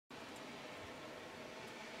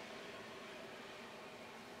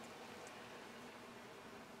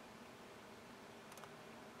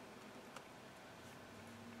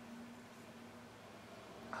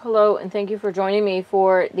Hello, and thank you for joining me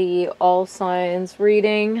for the All Signs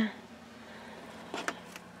reading.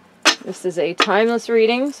 This is a timeless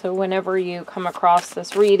reading, so whenever you come across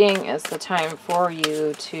this reading, it's the time for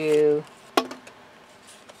you to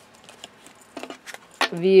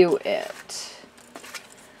view it.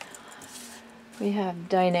 We have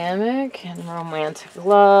dynamic and romantic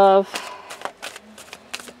love.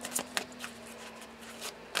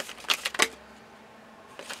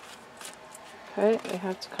 Okay, they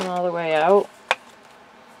have to come all the way out,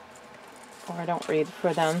 or I don't read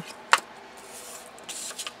for them.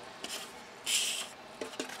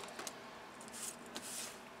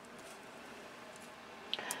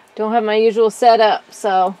 Don't have my usual setup,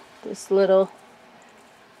 so this little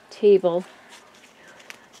table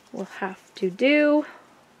will have to do.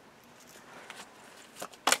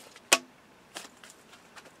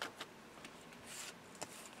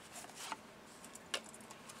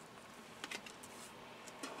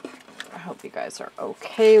 I hope you guys are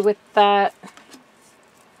okay with that.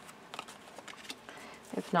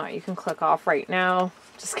 If not, you can click off right now.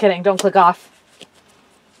 Just kidding, don't click off.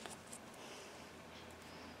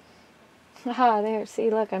 Haha, there, see,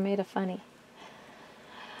 look, I made a funny.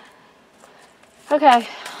 Okay,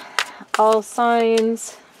 all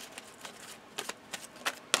signs,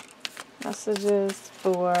 messages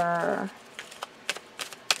for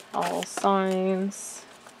all signs.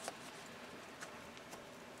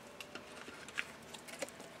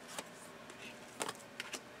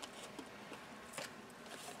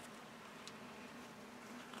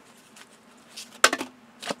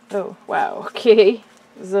 Oh, wow, okay.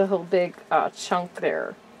 There's a whole big chunk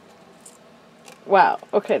there. Wow,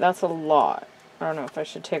 okay, that's a lot. I don't know if I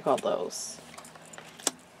should take all those.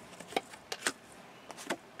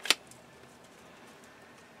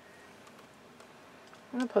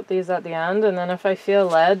 I'm going to put these at the end, and then if I feel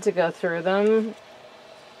led to go through them,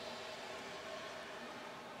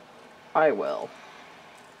 I will.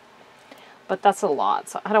 But that's a lot,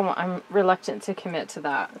 so I'm reluctant to commit to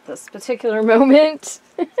that at this particular moment.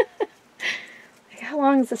 How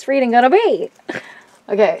long is this reading gonna be?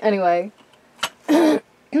 Okay, anyway. That's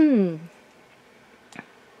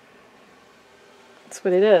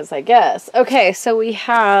what it is, I guess. Okay, so we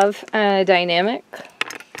have a dynamic.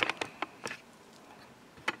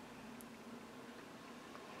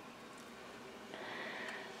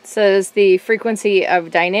 It says the frequency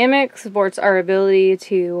of dynamic supports our ability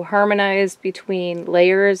to harmonize between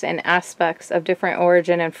layers and aspects of different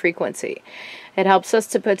origin and frequency. It helps us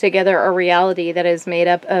to put together a reality that is made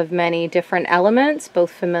up of many different elements,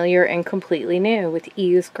 both familiar and completely new, with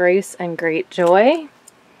ease, grace, and great joy.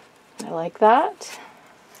 I like that.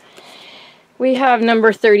 We have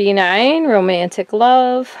number 39, romantic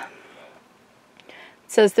love. It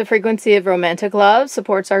says the frequency of romantic love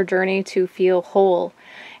supports our journey to feel whole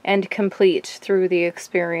and complete through the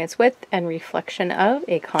experience with and reflection of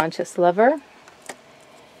a conscious lover.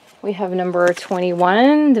 We have number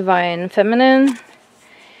 21, Divine Feminine.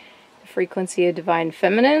 The frequency of Divine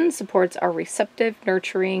Feminine supports our receptive,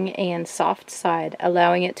 nurturing, and soft side,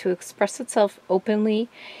 allowing it to express itself openly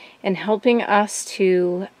and helping us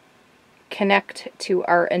to connect to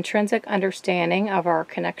our intrinsic understanding of our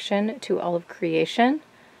connection to all of creation.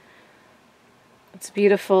 It's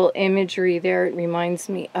beautiful imagery there. It reminds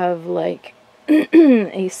me of like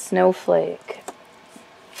a snowflake.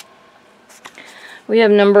 We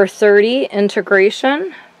have number 30,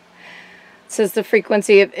 integration. It says the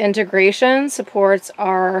frequency of integration supports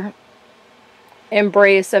our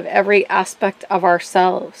embrace of every aspect of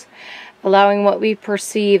ourselves, allowing what we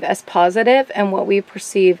perceive as positive and what we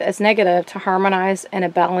perceive as negative to harmonize in a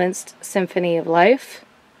balanced symphony of life.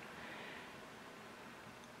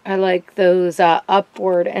 I like those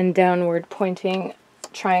upward and downward pointing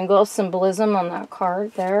triangle symbolism on that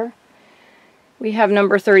card there. We have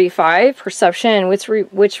number 35, perception,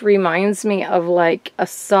 which reminds me of like a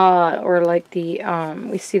saw, or like the,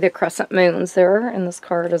 we see the crescent moons there in this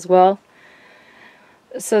card as well.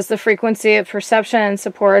 It says the frequency of perception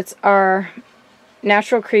supports our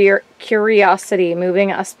natural curiosity,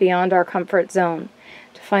 moving us beyond our comfort zone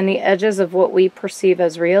to find the edges of what we perceive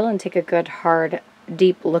as real and take a good, hard,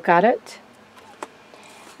 deep look at it.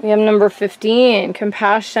 We have number 15,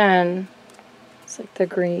 compassion. It's like the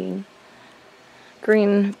green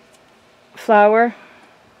flower.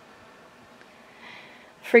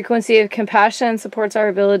 Frequency of compassion supports our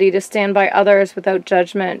ability to stand by others without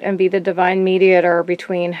judgment and be the divine mediator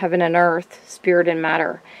between heaven and earth, spirit and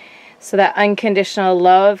matter, so that unconditional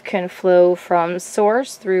love can flow from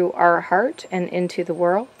source through our heart and into the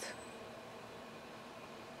world.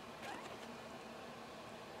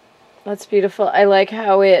 That's beautiful. I like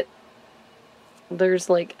how it there's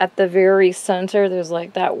like at the very center, there's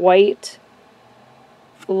like that white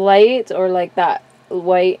light, or like that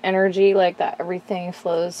white energy, like that everything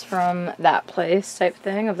flows from that place type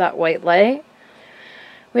thing of that white light.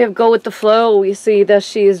 We have go with the flow. We see that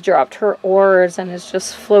she's dropped her oars and is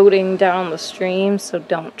just floating down the stream. So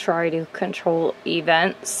don't try to control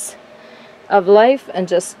events of life and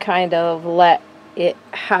just kind of let it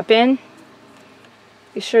happen.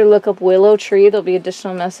 Be sure to look up Willow Tree. There'll be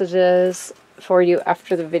additional messages for you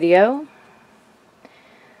after the video.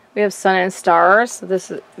 We have Sun and Stars. So this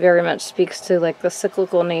very much speaks to like the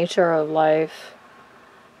cyclical nature of life,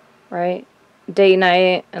 right? Day,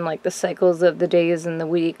 night, and like the cycles of the days and the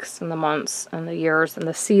weeks and the months and the years and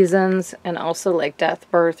the seasons, and also like death,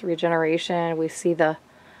 birth, regeneration. We see the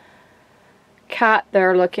cat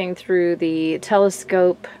there looking through the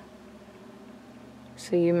telescope.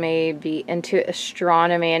 So you may be into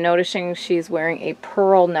astronomy and noticing she's wearing a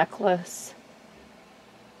pearl necklace.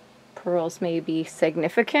 Pearls may be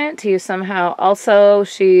significant to you somehow. Also,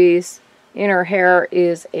 she's in her hair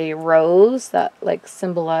is a rose that like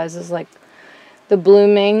symbolizes like the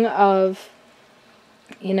blooming of,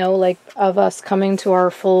 you know, like of us coming to our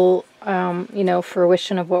full, you know,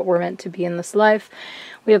 fruition of what we're meant to be in this life.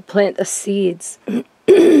 We have plant the seeds.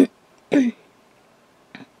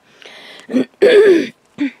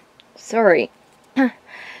 Sorry.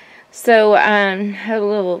 So, had a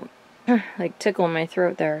little, like, tickle in my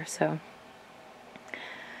throat there, so.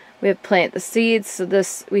 We have plant the seeds. So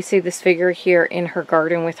this, we see this figure here in her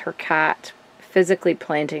garden with her cat, physically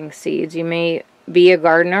planting seeds. You may be a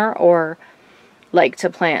gardener or like to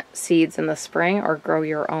plant seeds in the spring or grow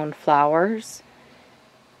your own flowers.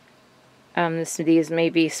 These may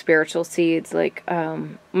be spiritual seeds, like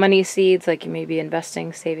money seeds, like you may be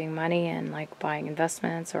investing, saving money, and like buying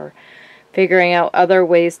investments or figuring out other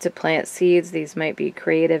ways to plant seeds. These might be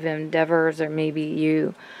creative endeavors, or maybe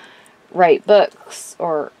you write books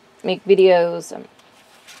or make videos and,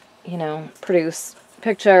 you know, produce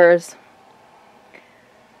pictures.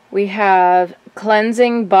 We have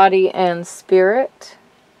cleansing body and spirit.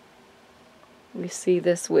 We see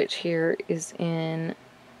this witch here is in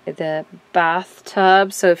the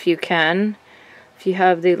bathtub. So if you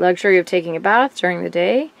have the luxury of taking a bath during the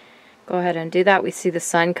day, go ahead and do that. We see the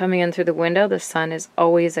sun coming in through the window. The sun is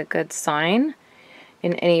always a good sign.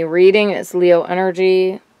 In any reading, it's Leo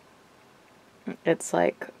energy. It's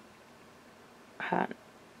like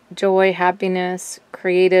joy, happiness,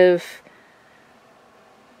 creative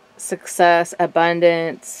success,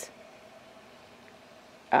 abundance,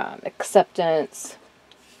 acceptance.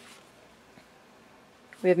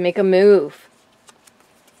 We have make a move.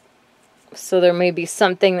 So there may be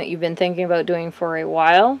something that you've been thinking about doing for a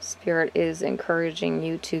while. Spirit is encouraging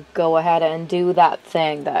you to go ahead and do that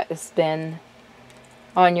thing that has been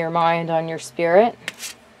on your mind, on your spirit.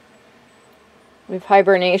 We have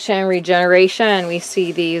hibernation, regeneration. We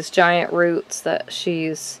see these giant roots that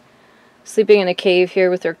she's sleeping in a cave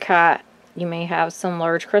here with her cat. You may have some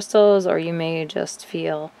large crystals, or you may just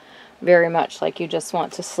feel very much like you just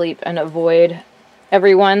want to sleep and avoid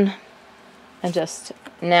everyone and just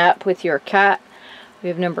nap with your cat. We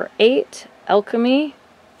have number 8, Alchemy.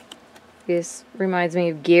 This reminds me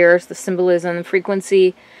of gears. The symbolism and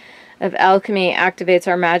frequency of alchemy activates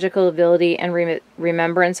our magical ability and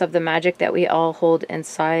remembrance of the magic that we all hold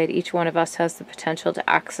inside. Each one of us has the potential to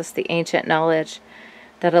access the ancient knowledge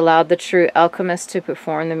that allowed the true alchemist to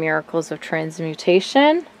perform the miracles of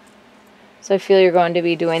transmutation. So I feel you're going to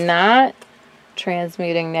be doing that,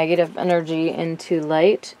 transmuting negative energy into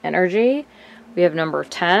light energy. We have number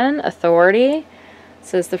 10, authority. It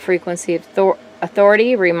says the frequency of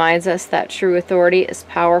authority reminds us that true authority is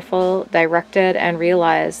powerful, directed, and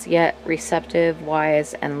realized, yet receptive,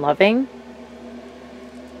 wise, and loving.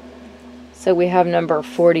 So we have number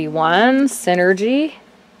 41, synergy.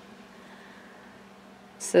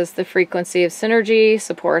 Says the frequency of synergy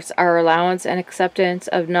supports our allowance and acceptance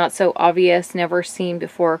of not so obvious, never seen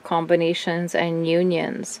before combinations and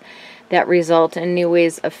unions that result in new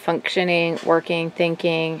ways of functioning, working,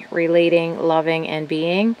 thinking, relating, loving, and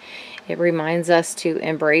being. It reminds us to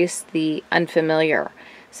embrace the unfamiliar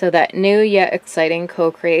so that new yet exciting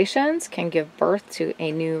co-creations can give birth to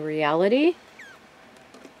a new reality.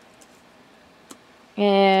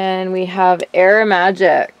 And we have air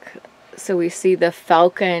magic. So we see the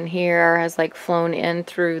falcon here has like flown in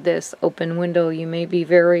through this open window. You may be a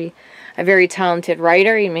very talented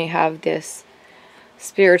writer. You may have this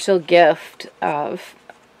spiritual gift of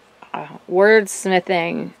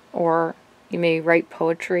wordsmithing, or you may write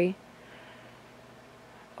poetry,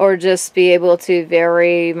 or just be able to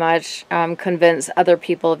very much convince other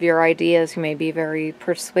people of your ideas. You may be very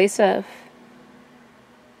persuasive.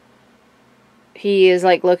 he is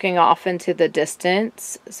like looking off into the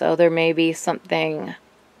distance. So there may be something,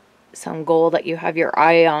 some goal that you have your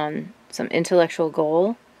eye on, some intellectual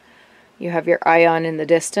goal. You have your eye on in the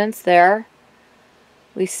distance there.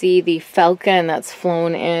 We see the falcon that's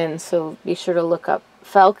flown in, so be sure to look up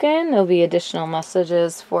falcon. There'll be additional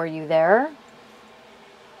messages for you there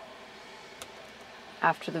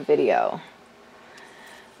after the video.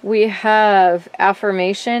 We have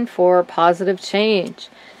affirmation for positive change.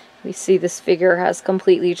 We see this figure has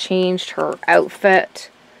completely changed her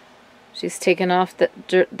outfit. She's taken off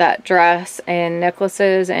that dress and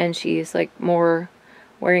necklaces, and she's like more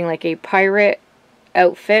wearing like a pirate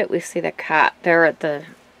outfit. We see the cat there at the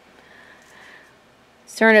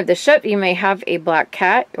stern of the ship. You may have a black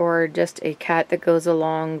cat or just a cat that goes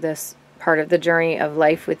along this part of the journey of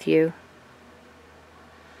life with you.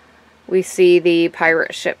 We see the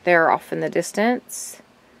pirate ship there off in the distance.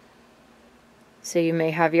 So you may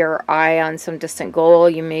have your eye on some distant goal.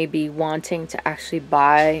 You may be wanting to actually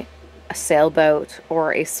buy a sailboat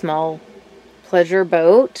or a small pleasure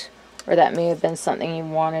boat, or that may have been something you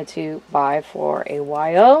wanted to buy for a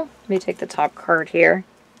while. Let me take the top card here.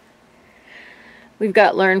 We've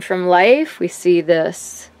got learn from life. We see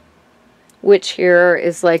this witch here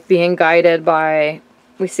is like being guided by,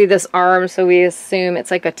 we see this arm, so we assume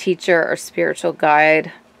it's like a teacher or spiritual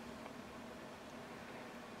guide.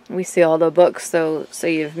 We see all the books, so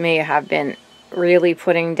you may have been really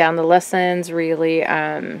putting down the lessons, really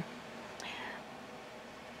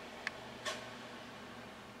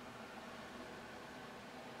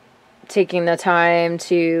taking the time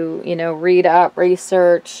to, you know, read up,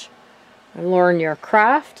 research, learn your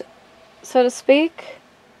craft, so to speak.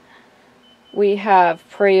 We have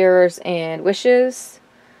prayers and wishes.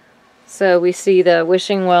 So we see the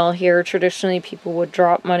wishing well here. Traditionally, people would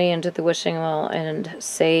drop money into the wishing well and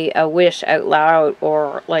say a wish out loud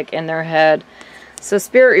or like in their head. So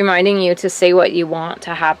Spirit reminding you to say what you want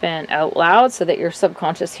to happen out loud so that your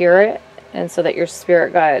subconscious hear it and so that your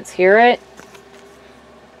spirit guides hear it.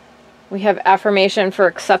 We have affirmation for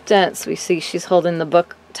acceptance. We see she's holding the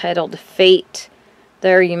book titled Fate.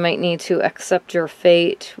 There you might need to accept your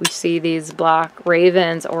fate. We see these black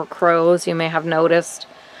ravens or crows. You may have noticed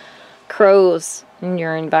crows in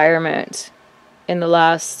your environment in the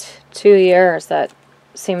last 2 years that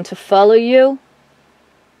seem to follow you.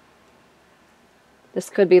 This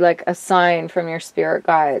could be like a sign from your spirit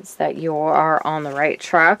guides that you are on the right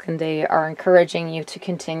track and they are encouraging you to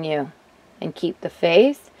continue and keep the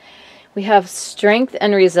faith. We have strength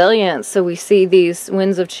and resilience. So we see these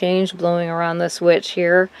winds of change blowing around this witch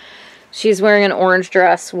here. She's wearing an orange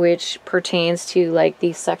dress, which pertains to like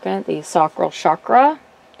the sacral chakra.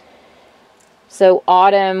 So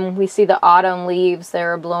autumn, we see the autumn leaves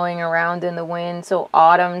there blowing around in the wind. So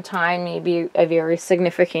autumn time may be a very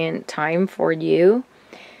significant time for you.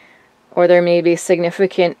 Or there may be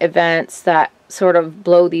significant events that sort of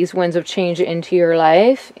blow these winds of change into your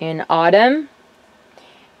life in autumn.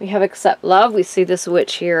 We have accept love. We see this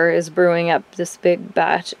witch here is brewing up this big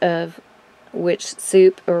batch of witch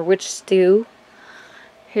soup or witch stew.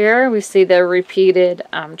 Here we see the repeated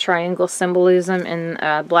triangle symbolism in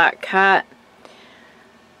a black cat.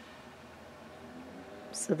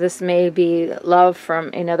 So this may be love from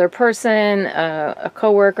another person, a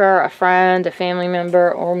coworker, a friend, a family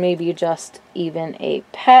member, or maybe just even a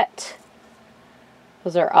pet.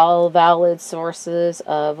 Those are all valid sources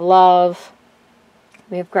of love.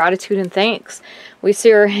 We have gratitude and thanks. We see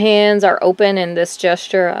her hands are open in this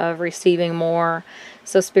gesture of receiving more.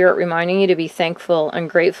 So Spirit reminding you to be thankful and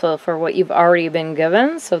grateful for what you've already been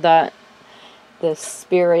given so that the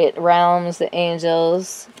spirit realms, the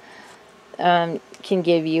angels, can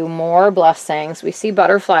give you more blessings. We see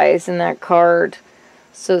butterflies in that card.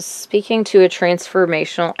 So speaking to a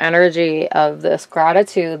transformational energy of this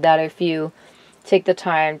gratitude that if you take the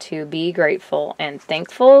time to be grateful and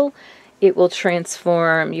thankful, it will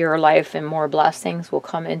transform your life and more blessings will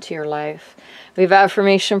come into your life. We have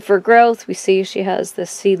affirmation for growth. We see she has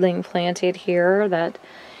this seedling planted here that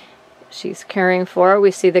she's caring for.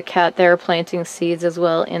 We see the cat there planting seeds as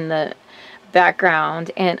well in the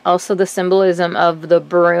background. And also the symbolism of the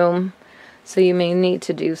broom. So you may need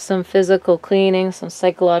to do some physical cleaning, some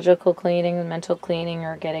psychological cleaning, mental cleaning,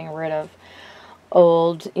 or getting rid of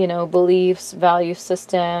old, beliefs, value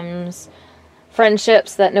systems,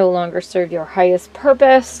 friendships that no longer serve your highest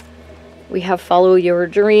purpose. We have follow your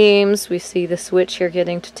dreams. We see the switch here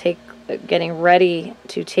getting ready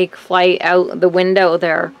to take flight out the window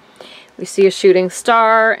there. We see a shooting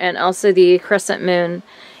star and also the crescent moon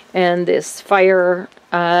and this fire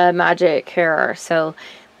magic here. So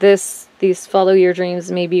this These follow your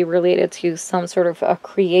dreams may be related to some sort of a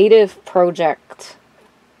creative project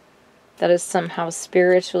that is somehow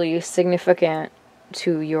spiritually significant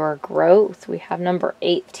to your growth. We have number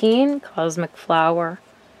 18, Cosmic Flower.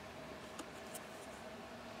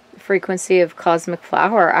 The frequency of Cosmic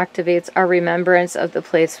Flower activates our remembrance of the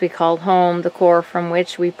place we call home, the core from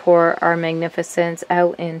which we pour our magnificence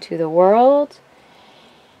out into the world.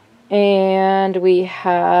 And we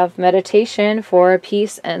have meditation for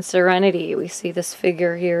peace and serenity. We see this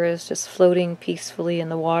figure here is just floating peacefully in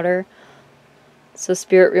the water. So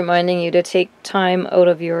Spirit reminding you to take time out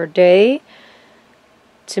of your day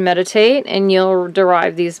to meditate, and you'll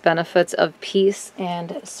derive these benefits of peace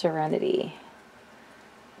and serenity.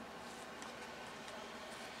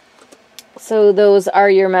 So those are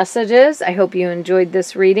your messages. I hope you enjoyed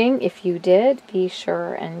this reading. If you did, be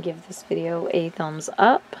sure and give this video a thumbs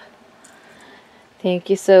up.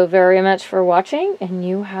 Thank you so very much for watching, and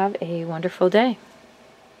you have a wonderful day.